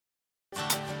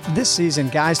This season,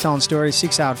 Guys Telling Stories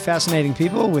seeks out fascinating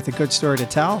people with a good story to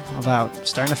tell about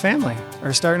starting a family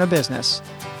or starting a business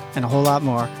and a whole lot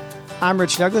more. I'm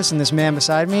Rich Douglas, and this man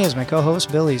beside me is my co-host,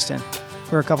 Bill Easton.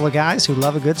 We're a couple of guys who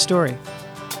love a good story.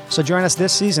 So join us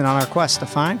this season on our quest to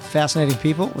find fascinating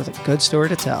people with a good story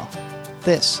to tell.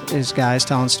 This is Guys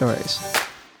Telling Stories.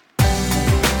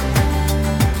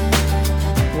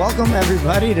 Welcome,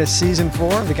 everybody, to Season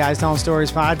 4 of the Guys Telling Stories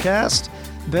podcast.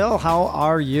 Bill, how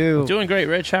are you? Doing great,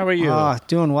 Rich. How are you?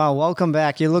 Doing well. Welcome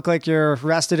back. You look like you're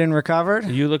rested and recovered.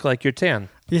 You look like you're tan.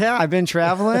 Yeah, I've been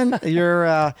traveling.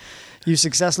 You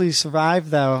successfully survived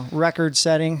the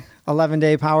record-setting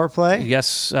 11-day power play.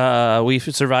 Yes, we've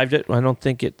survived it. I don't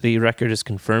think the record is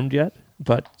confirmed yet,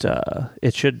 but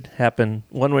it should happen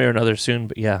one way or another soon.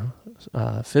 But yeah,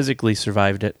 physically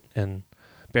survived it, and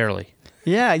barely.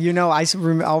 Yeah,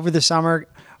 over the summer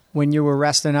when you were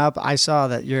resting up, I saw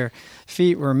that your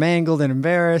feet were mangled and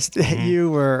embarrassed. Mm-hmm. You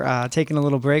were taking a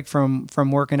little break from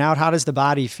working out. How does the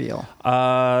body feel?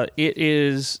 It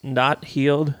is not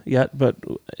healed yet, but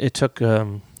it took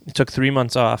 3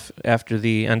 months off after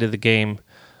the end of the game,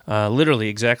 literally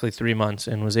exactly 3 months,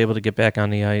 and was able to get back on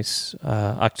the ice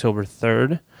October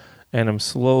 3rd, and I'm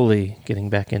slowly getting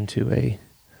back into a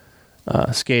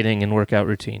skating and workout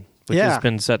routine, which has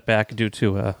been set back due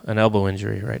to an elbow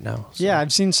injury right now. So. Yeah,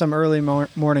 I've seen some early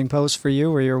morning posts for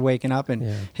you where you're waking up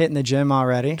and hitting the gym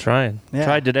already. Tried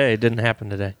today. It didn't happen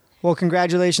today. Well,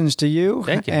 congratulations to you.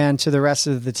 Thank you. And to the rest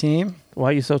of the team. Why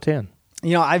are you so tan?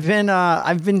 I've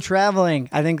been traveling.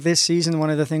 I think this season, one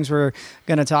of the things we're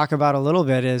going to talk about a little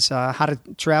bit is how to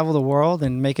travel the world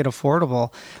and make it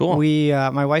affordable. Cool.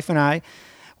 My wife and I,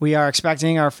 we are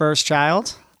expecting our first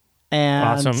child.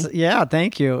 And awesome. Yeah,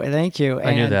 thank you. I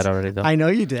knew that already, though. I know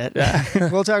you did.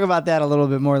 We'll talk about that a little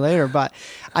bit more later. But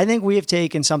I think we have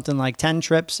taken something like 10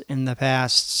 trips in the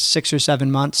past 6 or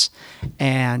 7 months,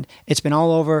 and it's been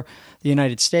all over the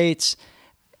United States.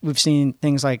 We've seen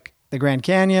things like the Grand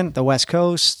Canyon, the West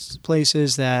Coast,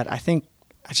 places that I think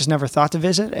I just never thought to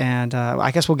visit, and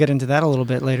I guess we'll get into that a little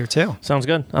bit later, too. Sounds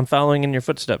good. I'm following in your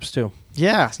footsteps, too.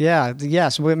 Yes.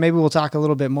 Maybe we'll talk a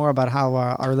little bit more about how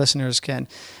our listeners can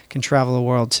travel the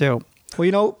world, too.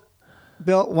 Well,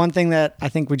 Bill, one thing that I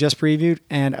think we just previewed,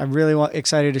 and I'm really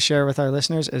excited to share with our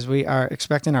listeners, is we are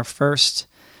expecting our first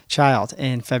child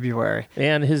in February.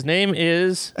 And his name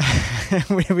is?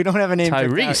 we don't have a name.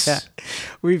 Tyrese.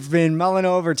 We've been mulling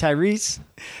over Tyrese,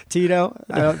 Tito.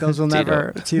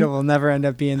 Tito will never end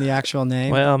up being the actual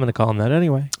name. Well, I'm going to call him that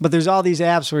anyway. But there's all these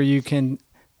apps where you can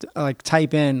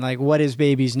type in what is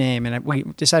baby's name, and we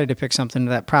decided to pick something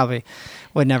that probably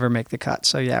would never make the cut.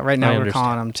 So yeah, right now we're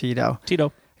calling him Tito.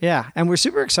 Yeah, and we're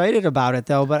super excited about it,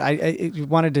 though, but I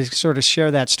wanted to sort of share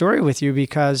that story with you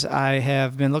because I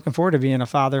have been looking forward to being a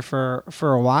father for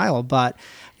a while, but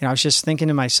I was just thinking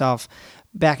to myself,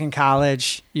 back in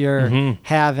college, you're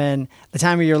having the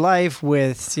time of your life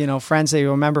with, friends that you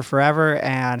remember forever,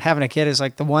 and having a kid is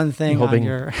like the one thing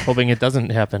hoping it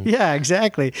doesn't happen. Yeah,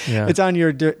 exactly. Yeah. It's on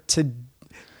your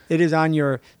it is on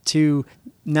your to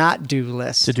not do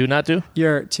list. To do not do?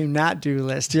 Your to not do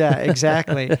list. Yeah,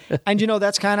 exactly. And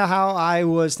that's kind of how I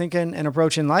was thinking and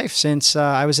approaching life since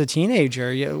I was a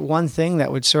teenager. One thing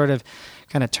that would sort of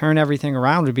kind of turn everything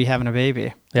around would be having a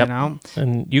baby. Yep.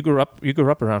 And you grew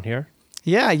up around here.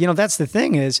 Yeah, that's the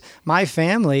thing is my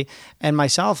family and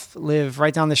myself live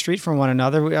right down the street from one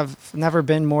another. I've never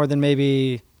been more than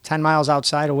maybe 10 miles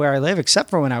outside of where I live, except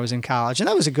for when I was in college. And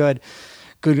that was a good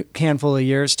handful of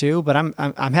years too, but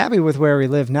I'm happy with where we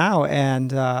live now,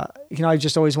 and I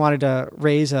just always wanted to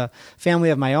raise a family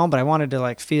of my own, but I wanted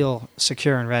to feel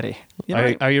secure and ready.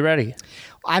 Are you ready?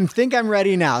 I think I'm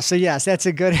ready now. So yes, that's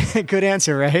a good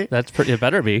answer, right? It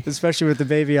better be, especially with the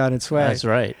baby on its way. That's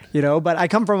right. But I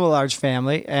come from a large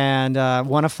family, and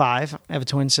one of 5. I have a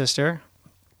twin sister,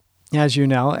 as you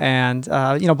know, and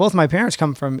both my parents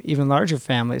come from even larger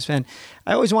families, and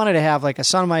I always wanted to have a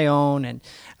son of my own and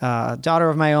a daughter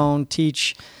of my own,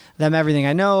 teach them everything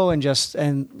I know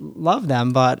and love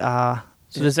them. But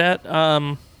so does that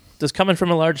does coming from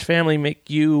a large family make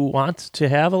you want to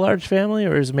have a large family,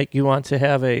 or does it make you want to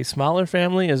have a smaller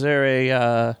family? Is there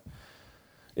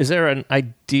an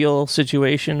ideal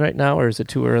situation right now, or is it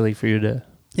too early for you to?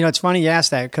 It's funny you ask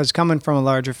that, because coming from a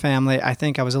larger family, I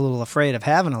think I was a little afraid of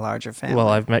having a larger family. Well,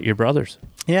 I've met your brothers.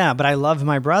 Yeah, but I love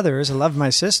my brothers. I love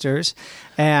my sisters.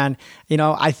 And,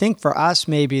 I think for us,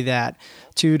 maybe that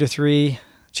 2 to 3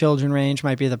 children range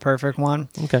might be the perfect one.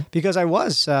 Okay. Because I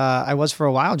was for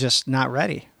a while just not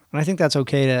ready. And I think that's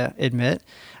okay to admit.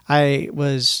 I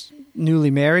was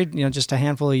newly married, just a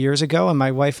handful of years ago, and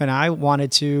my wife and I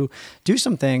wanted to do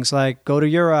some things like go to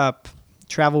Europe,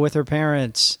 travel with her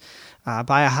parents,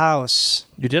 buy a house.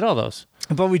 You did all those.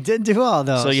 But we did do all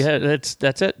those. So you had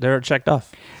that's it. They're checked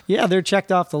off. Yeah, they're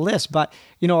checked off the list. But,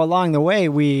 along the way,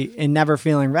 in never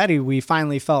feeling ready, we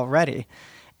finally felt ready.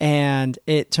 And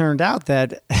it turned out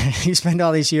that you spend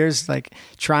all these years like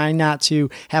trying not to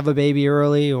have a baby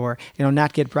early or,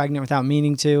 not get pregnant without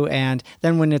meaning to. And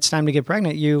then when it's time to get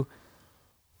pregnant, you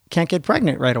can't get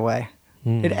pregnant right away.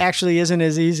 It actually isn't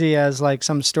as easy as like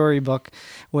some storybook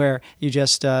where you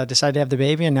just decide to have the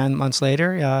baby and 9 months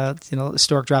later, the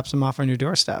stork drops them off on your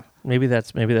doorstep. Maybe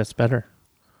that's better.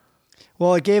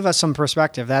 Well, it gave us some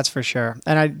perspective, that's for sure.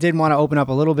 And I did want to open up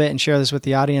a little bit and share this with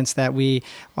the audience that we,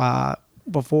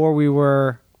 before we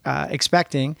were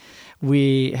expecting,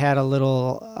 we had a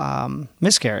little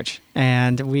miscarriage.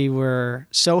 And we were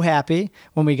so happy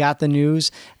when we got the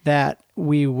news that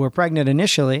we were pregnant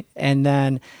initially, and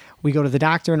then we go to the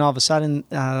doctor, and all of a sudden,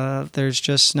 there's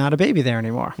just not a baby there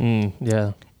anymore.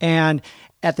 Yeah. And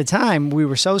at the time, we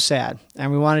were so sad,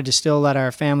 and we wanted to still let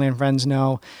our family and friends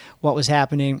know what was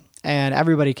happening. And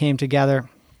everybody came together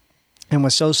and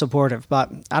was so supportive.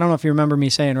 But I don't know if you remember me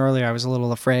saying earlier, I was a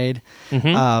little afraid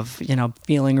of,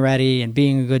 feeling ready and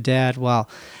being a good dad. Well,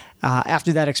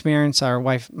 after that experience, my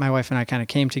wife and I kind of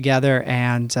came together,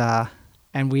 and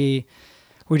we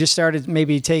just started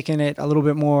maybe taking it a little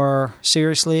bit more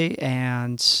seriously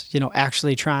and,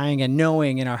 actually trying and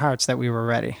knowing in our hearts that we were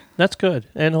ready. That's good.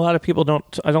 And a lot of people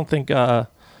I don't think,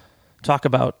 talk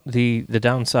about the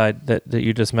downside that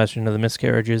you just mentioned of the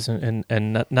miscarriages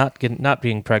and not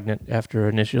being pregnant after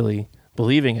initially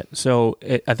believing it. So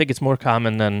I think it's more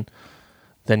common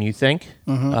than you think.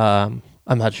 I'm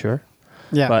not sure.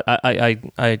 Yeah. But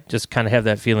I just kind of have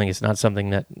that feeling it's not something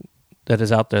that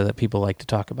is out there that people like to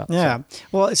talk about. Yeah. So.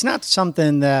 Well, it's not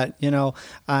something that,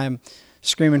 I'm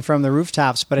screaming from the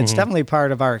rooftops, but it's definitely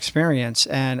part of our experience.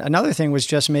 And another thing was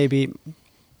just maybe,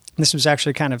 this was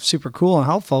actually kind of super cool and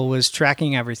helpful, was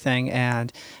tracking everything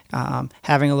and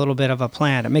having a little bit of a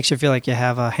plan. It makes you feel like you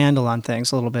have a handle on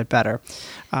things a little bit better.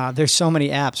 There's so many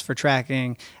apps for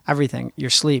tracking everything, your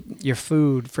sleep, your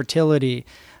food, fertility,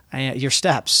 your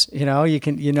steps. You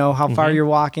can how far you're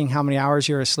walking, how many hours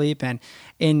you're asleep, and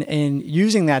in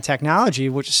using that technology,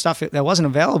 which is stuff that wasn't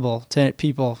available to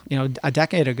people a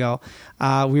decade ago,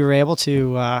 we were able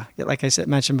to, like I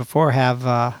mentioned before, have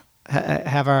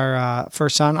our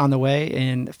first son on the way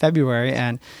in February,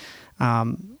 and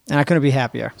I couldn't be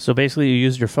happier. So basically, you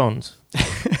used your phones.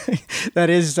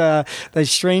 That's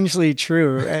strangely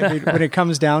true. I mean, when it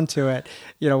comes down to it,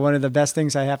 one of the best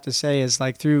things I have to say is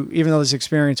like even though this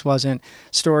experience wasn't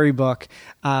storybook,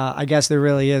 I guess there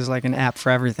really is like an app for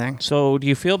everything. So do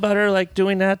you feel better like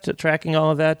doing that, tracking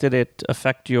all of that? Did it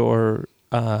affect your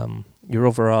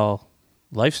overall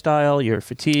lifestyle, your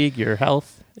fatigue, your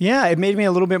health? Yeah, it made me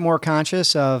a little bit more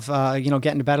conscious of,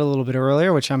 getting to bed a little bit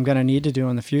earlier, which I'm going to need to do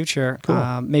in the future.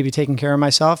 Cool. Maybe taking care of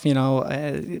myself,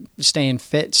 staying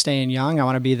fit, staying young. I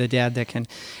want to be the dad that can,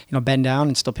 bend down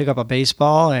and still pick up a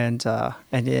baseball and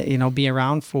be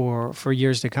around for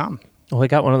years to come. Well, I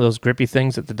got one of those grippy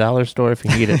things at the dollar store if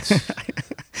you need it.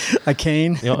 A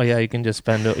cane? Oh, yeah, you can just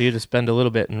bend a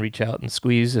little bit and reach out and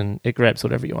squeeze, and it grabs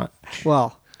whatever you want.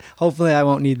 Well, hopefully I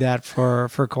won't need that for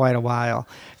quite a while,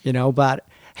 but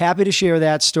happy to share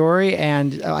that story.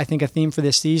 And I think a theme for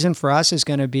this season for us is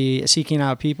going to be seeking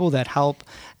out people that help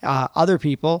other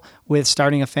people with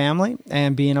starting a family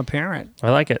and being a parent. I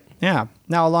like it. Yeah.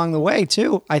 Now, along the way,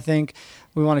 too, I think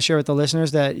we want to share with the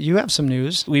listeners that you have some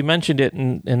news. We mentioned it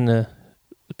in the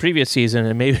previous season,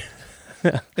 and maybe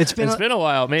it's been a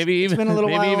while. Maybe even been a little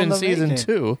maybe while even season making.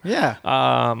 2. Yeah.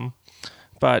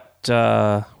 But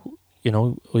we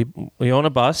own a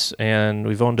bus, and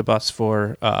we've owned a bus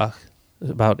for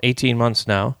about 18 months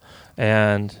now,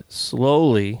 and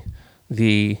slowly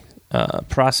the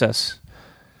process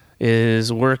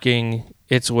is working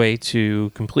its way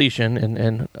to completion,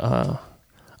 and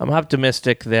I'm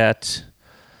optimistic that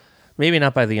maybe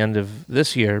not by the end of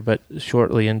this year, but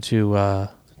shortly into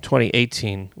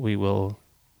 2018, we will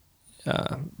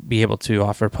be able to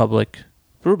offer public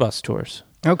brew bus tours.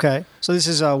 Okay. So this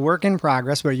is a work in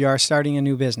progress, but you are starting a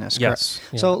new business, correct? Yes.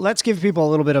 Yeah. So let's give people a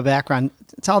little bit of background.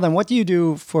 Tell them, what do you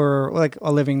do for like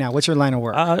a living now? What's your line of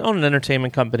work? I own an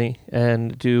entertainment company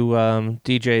and do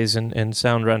DJs and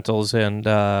sound rentals and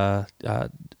a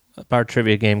bar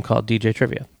trivia game called DJ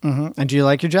Trivia. Mm-hmm. And do you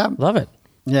like your job? Love it.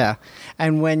 Yeah.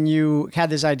 And when you had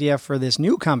this idea for this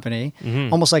new company,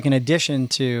 almost like an addition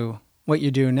to what you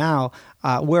do now,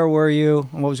 where were you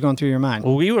and what was going through your mind?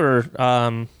 Well, we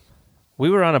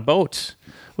were on a boat.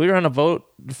 We were on a boat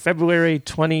February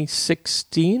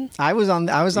 2016. I was on.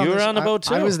 You were on the boat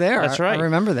too. I was there. That's right. I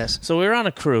remember this. So we were on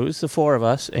a cruise, the four of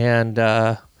us, and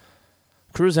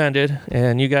cruise ended,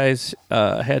 and you guys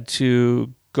had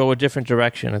to go a different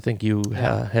direction. I think you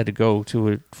had to go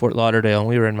to Fort Lauderdale, and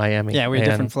we were in Miami. Yeah, we had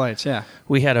different flights, yeah.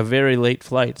 We had a very late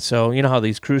flight. So you know how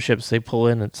these cruise ships, they pull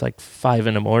in, it's like 5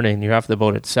 a.m, you're off the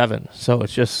boat at 7. So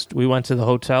it's just, we went to the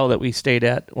hotel that we stayed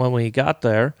at when we got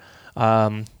there.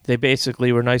 They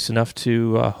basically were nice enough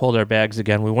to hold our bags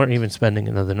again. We weren't even spending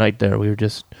another night there. We were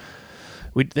just...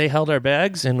 They held our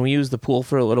bags, and we used the pool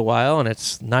for a little while, and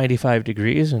it's 95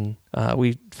 degrees, and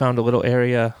we found a little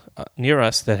area near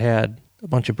us that had a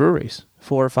bunch of breweries,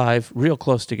 4 or 5, real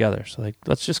close together. So, like,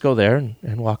 let's just go there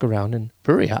and walk around and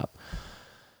brewery hop.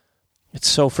 It's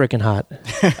so freaking hot.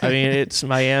 I mean, it's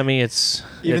Miami.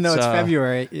 Even though it's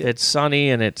February. It's sunny,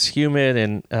 and it's humid,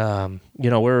 and,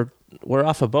 we're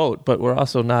off a boat, but we're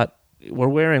also not, we're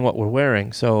wearing what we're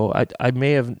wearing. So I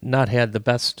may have not had the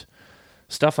best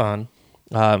stuff on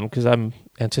because I'm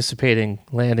anticipating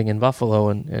landing in Buffalo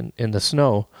and in the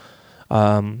snow.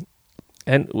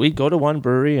 And we go to one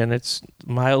brewery, and it's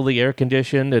mildly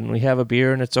air-conditioned, and we have a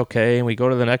beer, and it's okay. And we go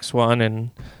to the next one, and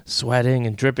sweating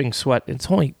and dripping sweat. It's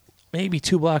only maybe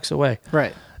 2 blocks away.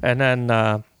 Right. And then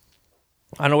on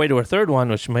our way to our third one,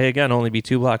 which may, again, only be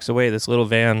 2 blocks away, this little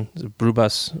van, Brew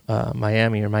Bus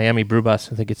Miami Brew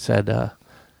Bus, I think it said,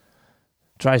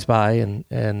 drives by, and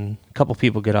a couple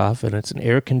people get off, and it's an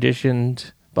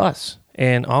air-conditioned bus.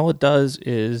 And all it does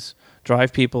is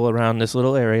drive people around this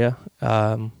little area,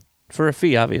 for a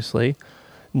fee, obviously.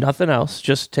 Nothing else.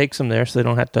 Just takes them there so they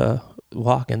don't have to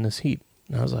walk in this heat.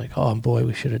 And I was like, oh, boy,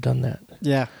 we should have done that.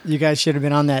 Yeah, you guys should have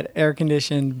been on that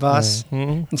air-conditioned bus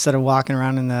instead of walking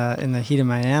around in the heat of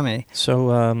Miami.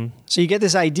 So you get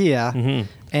this idea,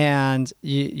 and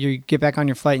you get back on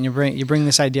your flight, and you bring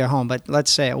this idea home. But let's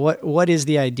say, what is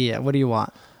the idea? What do you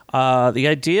want? The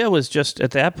idea was just,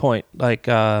 at that point, like...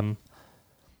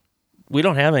 we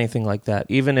don't have anything like that.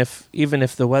 Even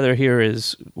if the weather here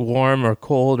is warm or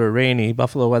cold or rainy,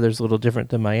 Buffalo weather's a little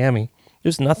different than Miami.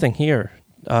 There's nothing here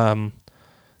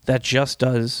that just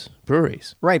does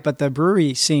breweries. Right, but the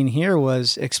brewery scene here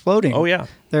was exploding. Oh, yeah.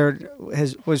 There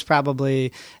was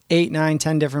probably 8, 9,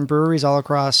 10 different breweries all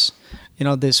across,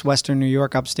 this Western New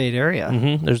York upstate area.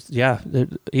 Mm-hmm. There's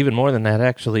even more than that,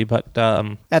 actually. But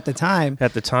at the time,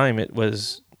 it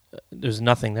was... There's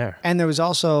nothing there. And there was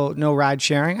also no ride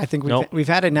sharing. I think we've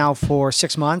had it now for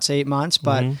 6 months, 8 months,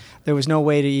 but there was no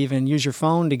way to even use your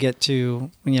phone to get to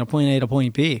point A to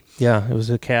point B. Yeah, it was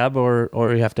a cab or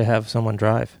you have to have someone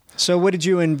drive. So what did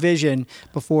you envision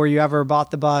before you ever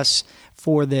bought the bus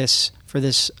for this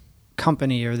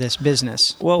company or this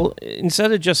business? Well,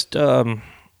 instead of just when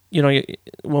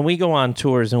we go on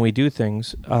tours and we do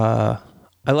things, I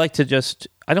like to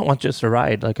I don't want just a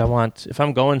ride. Like if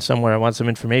I'm going somewhere, I want some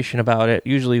information about it.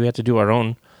 Usually we have to do our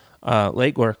own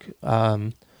legwork.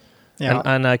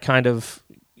 And I kind of,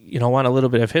 want a little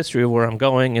bit of history of where I'm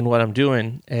going and what I'm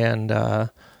doing. And,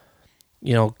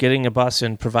 getting a bus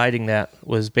and providing that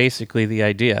was basically the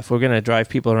idea. If we're going to drive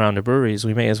people around to breweries,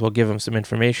 we may as well give them some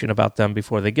information about them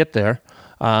before they get there.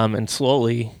 And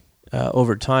slowly,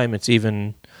 over time, it's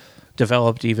even...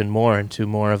 developed even more into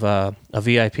more of a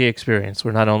VIP experience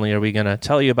where not only are we going to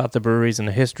tell you about the breweries and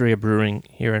the history of brewing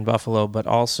here in Buffalo, but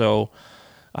also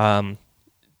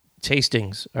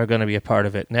tastings are going to be a part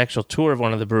of it. An actual tour of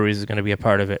one of the breweries is going to be a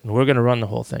part of it. And we're going to run the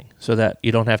whole thing so that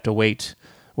you don't have to wait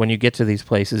when you get to these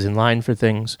places in line for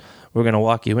things. We're going to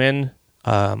walk you in,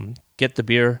 get the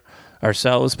beer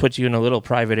ourselves, put you in a little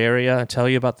private area, tell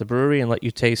you about the brewery, and let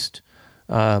you taste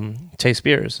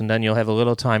beers, and then you'll have a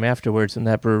little time afterwards in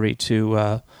that brewery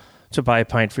to buy a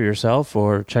pint for yourself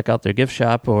or check out their gift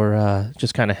shop or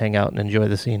just kind of hang out and enjoy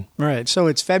the scene. Right. So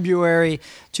it's February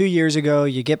 2 years ago.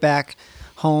 You get back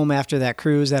home after that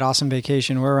cruise, that awesome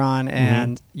vacation we're on,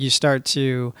 and you start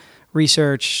to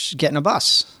research getting a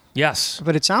bus. Yes.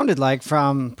 But it sounded like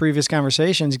from previous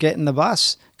conversations, getting the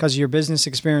bus, because of your business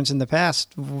experience in the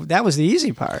past, that was the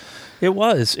easy part. It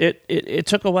was. It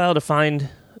took a while to find...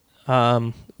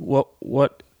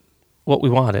 what we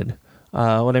wanted.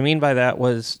 What I mean by that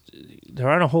was there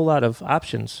aren't a whole lot of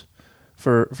options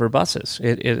for buses.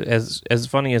 It as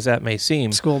funny as that may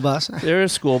seem. School bus. There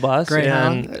is school bus,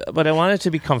 but I wanted it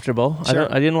to be comfortable.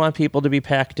 Sure. I didn't want people to be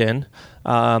packed in.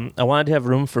 I wanted to have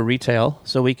room for retail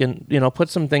so we can put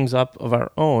some things up of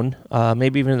our own,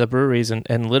 maybe even in the breweries,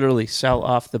 and literally sell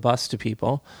off the bus to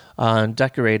people and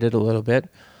decorate it a little bit.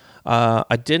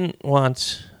 I didn't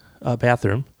want a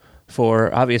bathroom.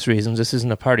 For obvious reasons. This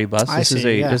isn't a party bus. This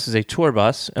is a tour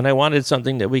bus, and I wanted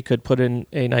something that we could put in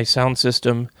a nice sound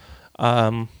system,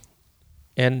 and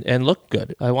look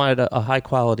good. I wanted a high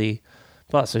quality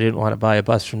bus. I didn't want to buy a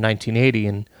bus from 1980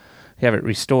 and have it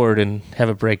restored and have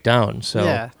it break down. So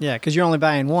yeah, because you're only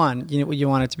buying one. You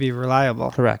want it to be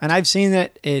reliable. Correct. And I've seen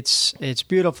it. It's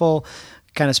beautiful.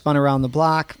 Kind of spun around the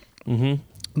block. Mm-hmm.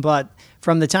 But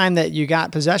from the time that you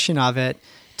got possession of it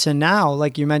to now,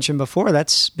 like you mentioned before,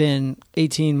 that's been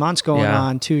 18 months going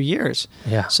on 2 years.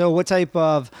 Yeah. So what type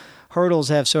of hurdles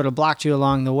have sort of blocked you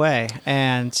along the way,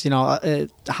 and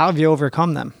how have you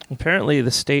overcome them? Apparently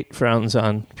the state frowns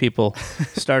on people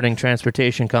starting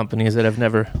transportation companies that have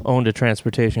never owned a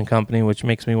transportation company, which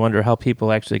makes me wonder how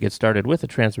people actually get started with a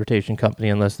transportation company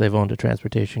unless they've owned a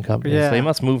transportation company. So they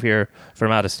must move here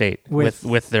from out of state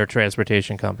with their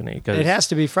transportation company. It has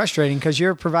to be frustrating because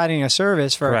you're providing a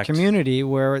service for a community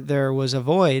where there was a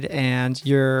void, and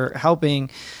you're helping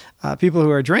people who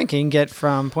are drinking get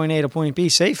from point A to point B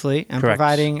safely, and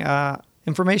providing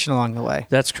information along the way.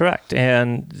 That's correct.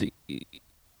 And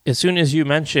as soon as you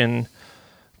mention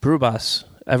brew bus,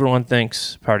 everyone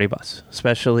thinks party bus,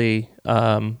 especially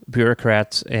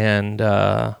bureaucrats and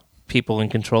people in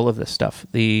control of this stuff.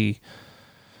 The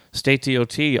state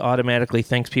DOT automatically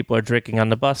thinks people are drinking on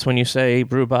the bus. When you say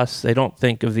brew bus, they don't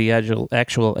think of the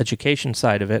actual education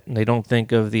side of it, and they don't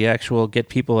think of the actual get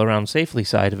people around safely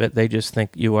side of it. They just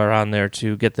think you are on there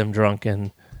to get them drunk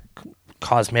and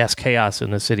cause mass chaos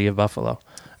in the city of Buffalo.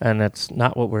 And that's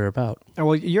not what we're about.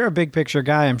 Well, you're a big picture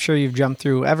guy. I'm sure you've jumped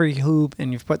through every hoop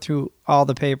and you've put through all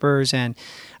the papers. And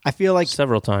I feel like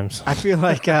several times. I feel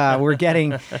like we're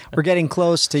getting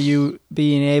close to you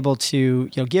being able to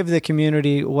give the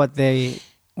community what they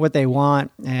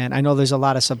want. And I know there's a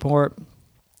lot of support.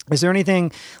 Is there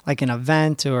anything like an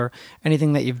event or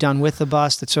anything that you've done with the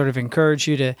bus that sort of encouraged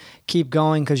you to keep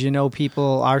going because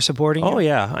people are supporting you? Oh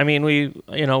yeah, I mean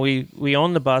we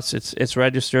own the bus. It's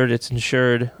registered, it's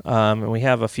insured, and we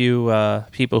have a few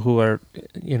people who are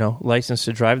licensed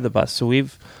to drive the bus. So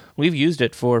we've used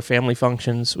it for family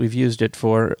functions. We've used it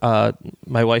for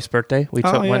my wife's birthday. We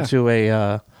went to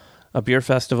a beer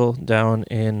festival down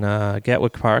in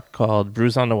Gatwick Park called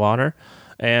Brews on the Water.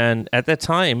 And at that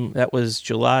time, that was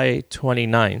July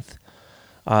 29th,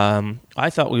 I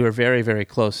thought we were very, very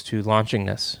close to launching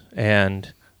this,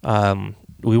 and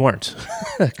we weren't.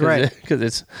 Right.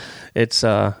 Because it's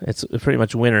pretty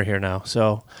much winter here now.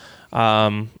 So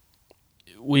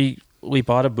we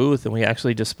bought a booth, and we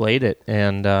actually displayed it.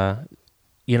 And,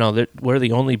 we're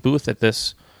the only booth at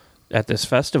this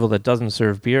festival that doesn't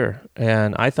serve beer.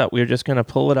 And I thought we were just going to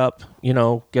pull it up,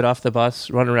 get off the bus,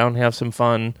 run around, have some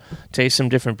fun, taste some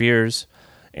different beers.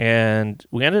 And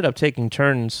we ended up taking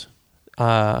turns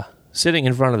sitting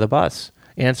in front of the bus,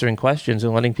 answering questions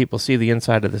and letting people see the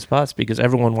inside of this bus because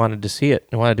everyone wanted to see it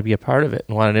and wanted to be a part of it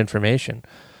and wanted information.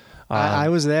 I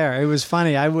was there. It was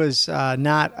funny. I was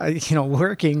not,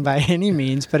 working by any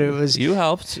means, but it was. You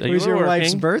helped. It was your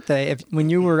wife's birthday. When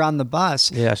you were on the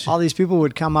bus, all these people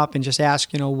would come up and just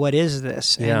ask, what is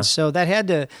this? Yeah. And so that had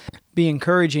to be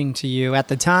encouraging to you at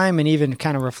the time, and even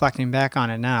kind of reflecting back on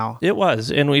it now. It was,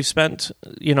 and we spent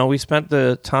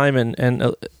the time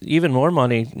and even more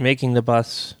money making the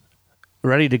bus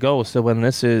ready to go. So when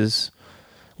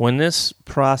this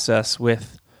process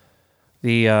with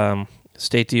the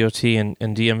state DOT and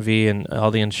DMV and all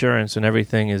the insurance and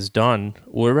everything is done,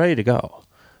 we're ready to go.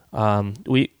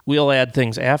 We'll add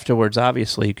things afterwards.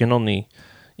 Obviously,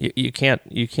 you can't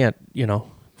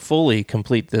fully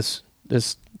complete this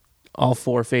all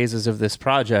 4 phases of this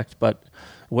project, but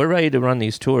we're ready to run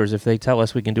these tours. If they tell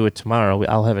us we can do it tomorrow,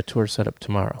 I'll have a tour set up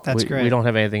tomorrow. That's great. We don't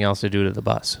have anything else to do to the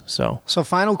bus. So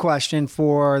final question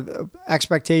for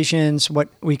expectations, what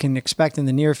we can expect in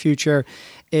the near future.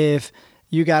 If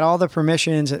you got all the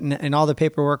permissions and all the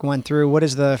paperwork went through, what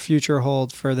does the future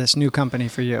hold for this new company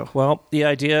for you? Well, the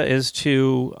idea is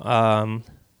to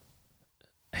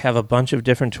have a bunch of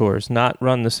different tours, not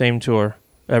run the same tour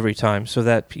every time, so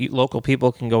that local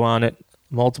people can go on it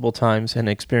multiple times and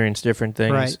experience different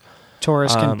things. Right.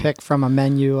 Tourists can pick from a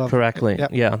menu. Correctly,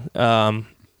 yep. Yeah.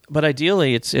 But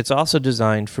ideally, it's also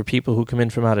designed for people who come in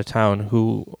from out of town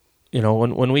who...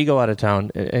 when we go out of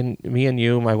town, and me and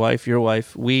you, my wife, your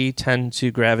wife, we tend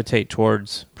to gravitate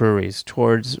towards breweries,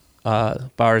 towards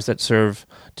bars that serve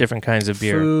different kinds of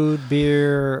beer. Food,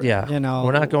 beer, yeah.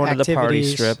 We're not going to the party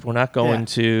strip. We're not going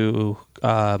to,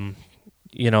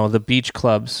 the beach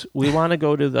clubs. We want to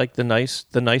go to like the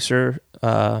nicer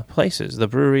places, the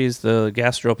breweries, the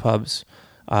gastropubs,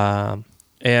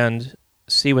 and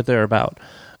see what they're about.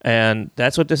 And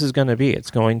that's what this is going to be. It's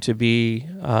going to be,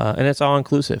 and it's all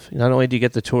inclusive. Not only do you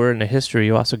get the tour and the history,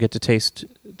 you also get to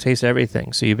taste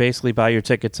everything. So you basically buy your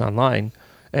tickets online,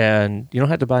 and you don't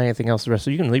have to buy anything else the rest.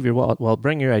 So you can leave your wallet. Well,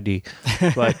 bring your ID,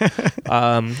 but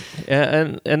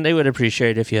and they would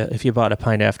appreciate if you bought a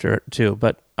pint after too.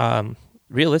 But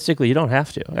realistically, you don't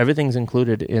have to. Everything's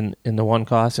included in the one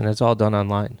cost, and it's all done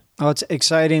online. Oh, it's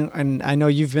exciting, and I know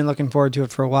you've been looking forward to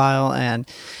it for a while. And,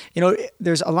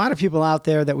 there's a lot of people out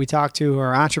there that we talk to who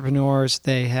are entrepreneurs.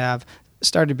 They have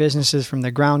started businesses from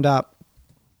the ground up,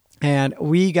 and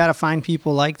we got to find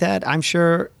people like that. I'm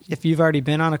sure if you've already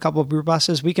been on a couple of brew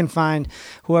buses, we can find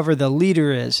whoever the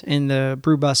leader is in the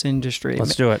brew bus industry.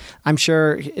 Let's do it. I'm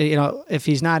sure, if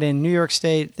he's not in New York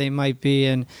State, they might be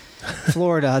in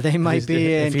Florida. They might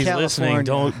be in California. If he's listening,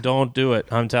 don't do it.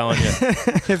 I'm telling you.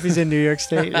 If he's in New York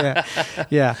State, yeah.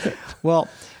 Yeah. Well,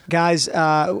 guys,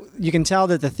 you can tell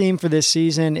that the theme for this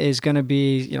season is going to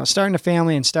be, starting a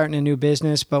family and starting a new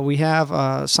business, but we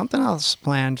have something else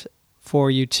planned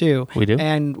for you too. We do.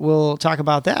 And we'll talk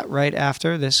about that right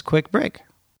after this quick break.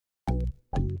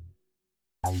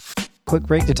 Quick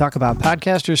break to talk about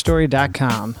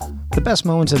podcasterstory.com. The best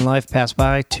moments in life pass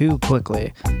by too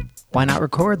quickly. Why not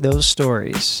record those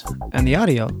stories? And the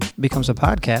audio becomes a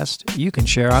podcast you can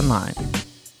share online.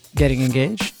 Getting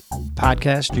engaged?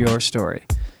 Podcast your story.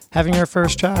 Having your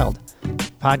first child?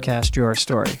 Podcast your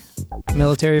story.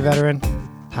 Military veteran?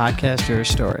 Podcast your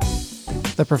story.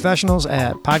 The professionals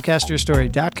at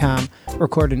podcasterstory.com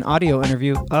record an audio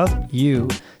interview of you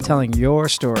telling your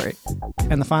story.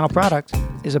 And the final product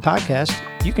is a podcast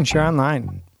you can share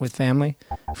online with family,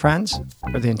 friends,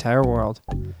 or the entire world.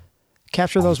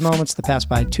 Capture those moments that pass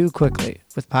by too quickly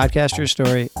with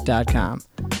podcasterstory.com.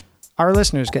 Our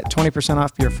listeners get 20%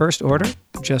 off your first order.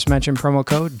 Just mention promo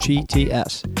code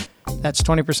GTS. That's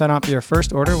 20% off your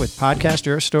first order with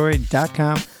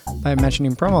podcasterstory.com by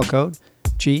mentioning promo code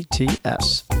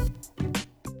GTS.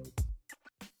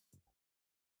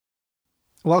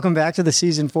 Welcome back to the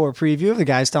Season 4 preview of the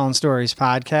Guys Telling Stories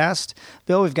podcast.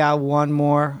 Bill, we've got one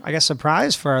more,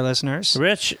 surprise for our listeners.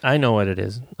 Rich, I know what it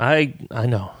is. I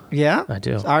know. Yeah? I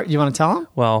do. You want to tell them?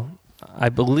 Well, I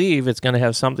believe it's going to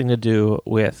have something to do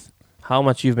with how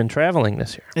much you've been traveling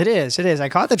this year. It is. I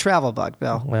caught the travel bug,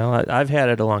 Bill. Well, I've had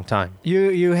it a long time.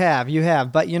 You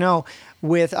have. But,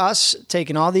 with us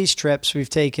taking all these trips, we've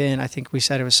taken, I think we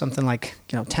said it was something like,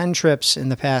 10 trips in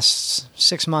the past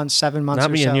 6 months, 7 months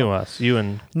Not or me so. and you, us. You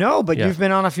and... No, but you've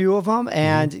been on a few of them.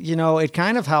 And, it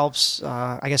kind of helps,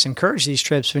 encourage these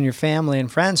trips when your family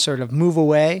and friends sort of move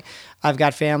away. I've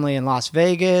got family in Las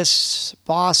Vegas,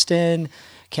 Boston,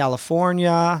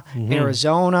 California,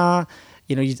 Arizona.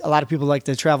 A lot of people like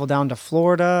to travel down to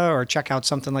Florida or check out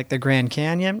something like the Grand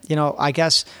Canyon. I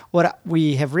guess what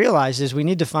we have realized is we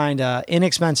need to find an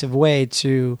inexpensive way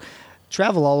to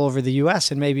travel all over the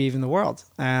U.S. and maybe even the world.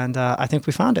 And I think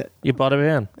we found it. You bought a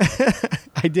van.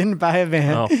 I didn't buy a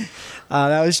van. Oh.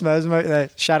 That was my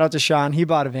shout out to Sean. He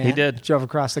bought a van. He did. Drove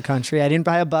across the country. I didn't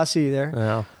buy a bus either.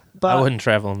 No, but I wouldn't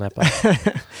travel in that bus.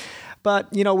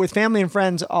 But, with family and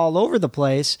friends all over the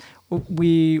place,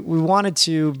 we wanted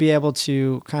to be able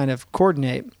to kind of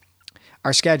coordinate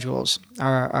our schedules,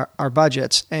 our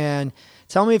budgets. And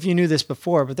tell me if you knew this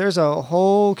before, but there's a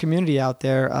whole community out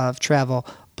there of travel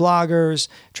bloggers,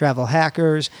 travel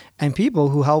hackers, and people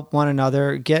who help one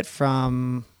another get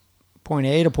from point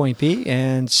A to point B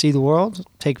and see the world,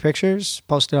 take pictures,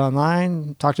 post it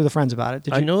online, talk to the friends about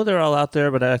it. I know they're all out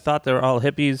there, but I thought they were all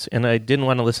hippies, and I didn't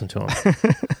want to listen to them.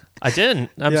 I didn't.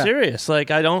 I'm serious. I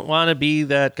don't want to be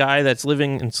that guy that's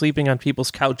living and sleeping on people's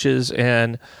couches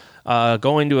and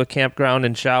going to a campground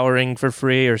and showering for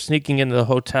free, or sneaking into the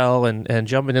hotel and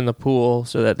jumping in the pool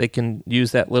so that they can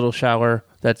use that little shower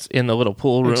that's in the little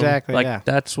pool room. Exactly. Yeah.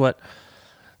 That's what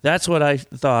I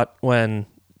thought when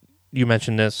you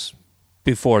mentioned this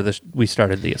before we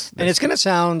started this. And it's going to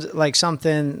sound like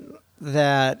something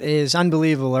that is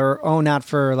unbelievable, or not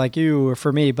for like you or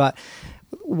for me, but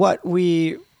what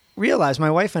we realized, my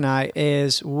wife and I,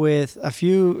 is with a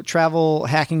few travel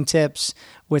hacking tips,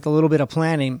 with a little bit of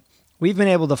planning, we've been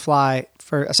able to fly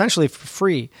essentially for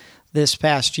free this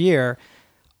past year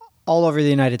all over the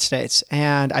United States.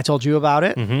 And I told you about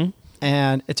it,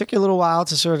 and it took you a little while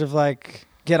to sort of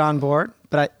get on board,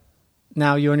 but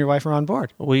now you and your wife are on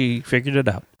board. We figured it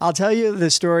out. I'll tell you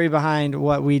the story behind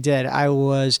what we did. I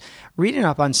was reading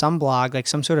up on some blog,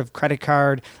 some sort of credit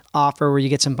card offer where you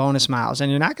get some bonus miles. And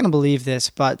you're not going to believe this,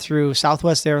 but through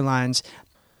Southwest Airlines,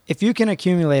 if you can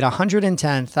accumulate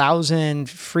 110,000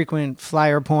 frequent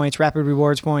flyer points, rapid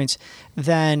rewards points,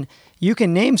 then you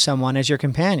can name someone as your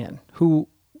companion who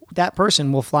that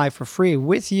person will fly for free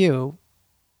with you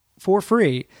for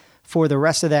free for the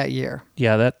rest of that year.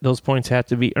 Yeah, those points have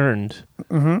to be earned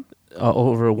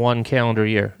over one calendar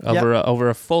year, over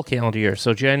a full calendar year,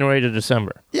 so January to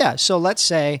December. Yeah, so let's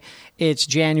say it's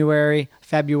January,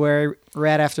 February,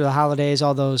 right after the holidays,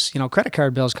 all those credit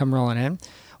card bills come rolling in.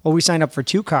 Well, we signed up for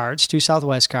 2 cards, 2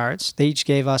 Southwest cards. They each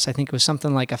gave us, I think it was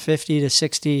something like a 50 to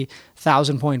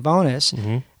 60,000 point bonus.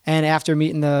 Mm-hmm. And after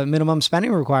meeting the minimum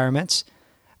spending requirements,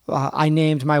 I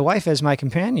named my wife as my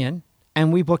companion,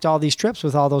 and we booked all these trips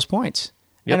with all those points.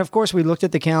 Yep. And of course, we looked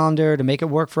at the calendar to make it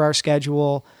work for our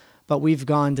schedule, but we've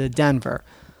gone to Denver,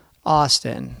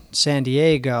 Austin, San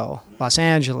Diego, Los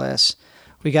Angeles.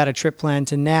 We got a trip planned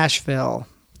to Nashville,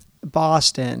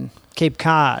 Boston, Cape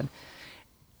Cod.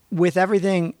 With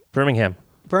everything... Birmingham,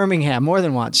 more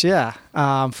than once, yeah,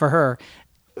 for her.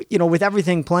 With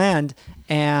everything planned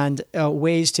and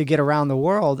ways to get around the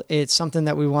world, it's something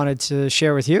that we wanted to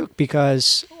share with you,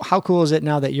 because how cool is it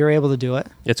now that you're able to do it?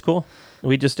 It's cool.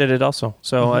 We just did it also.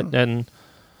 So,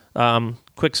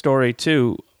 quick story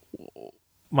too.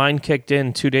 Mine kicked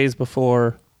in 2 days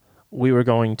before we were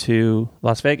going to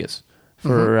Las Vegas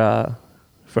for a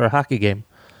hockey game.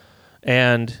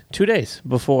 And 2 days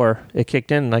before it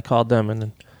kicked in, I called them,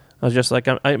 and I was just like,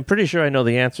 I'm pretty sure I know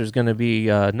the answer is going to be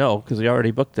no, because we already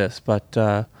booked this. But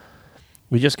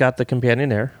we just got the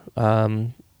companion air.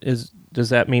 Does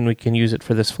that mean we can use it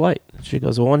for this flight? She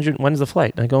goes, well, when's the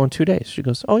flight? And I go, in 2 days. She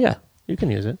goes, oh, yeah, you can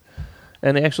use it.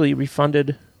 And they actually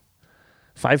refunded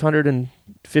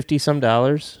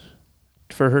 $550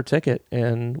 for her ticket,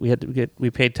 and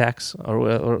we paid tax,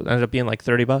 or ended up being like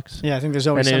 $30. Yeah, I think there's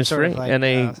always some sort of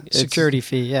like security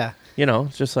fee. Yeah,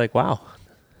 it's just like, wow.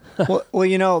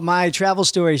 well, my travel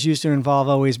stories used to involve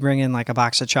always bringing like a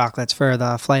box of chocolates for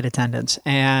the flight attendants,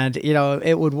 and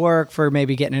it would work for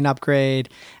maybe getting an upgrade,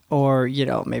 or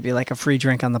maybe like a free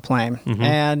drink on the plane. Mm-hmm.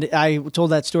 And I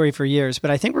told that story for years,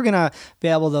 but I think we're gonna be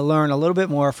able to learn a little bit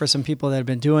more for some people that have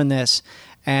been doing this,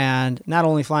 and not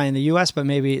only flying in the U.S., but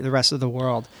maybe the rest of the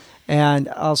world. And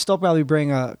I'll still probably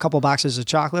bring a couple boxes of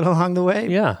chocolate along the way.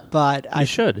 Yeah, but I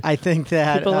should. I think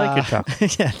that people like your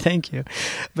chocolate. Yeah, thank you.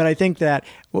 But I think that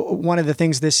one of the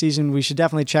things this season we should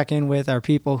definitely check in with are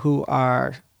people who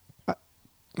also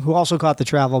caught the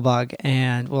travel bug,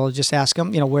 and we'll just ask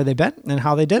them, where they've been and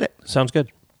how they did it. Sounds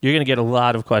good. You're going to get a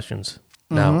lot of questions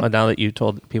now that you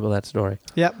told people that story.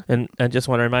 Yep. And I just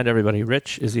want to remind everybody,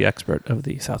 Rich is the expert of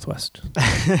the Southwest.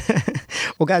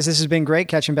 Well, guys, this has been great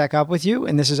catching back up with you,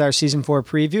 and this is our Season 4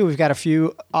 preview. We've got a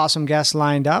few awesome guests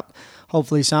lined up.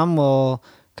 Hopefully some will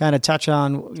kind of touch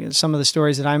on some of the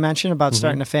stories that I mentioned about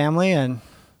starting a family and...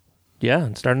 Yeah,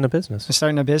 and starting a business.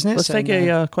 Let's take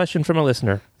a question from a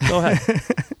listener. Go ahead.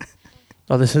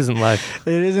 Oh, this isn't live.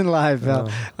 It isn't live,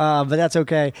 Bill. But that's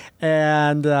okay.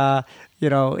 And,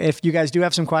 if you guys do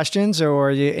have some questions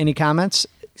or any comments,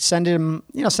 send them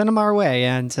our way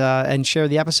and share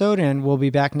the episode. And we'll be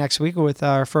back next week with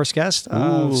our first guest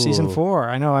of Season 4.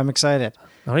 I know, I'm excited.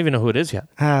 I don't even know who it is yet.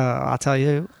 I'll tell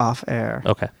you off air.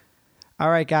 Okay. All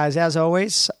right, guys. As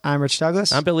always, I'm Rich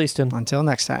Douglas. I'm Bill Easton. Until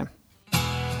next time.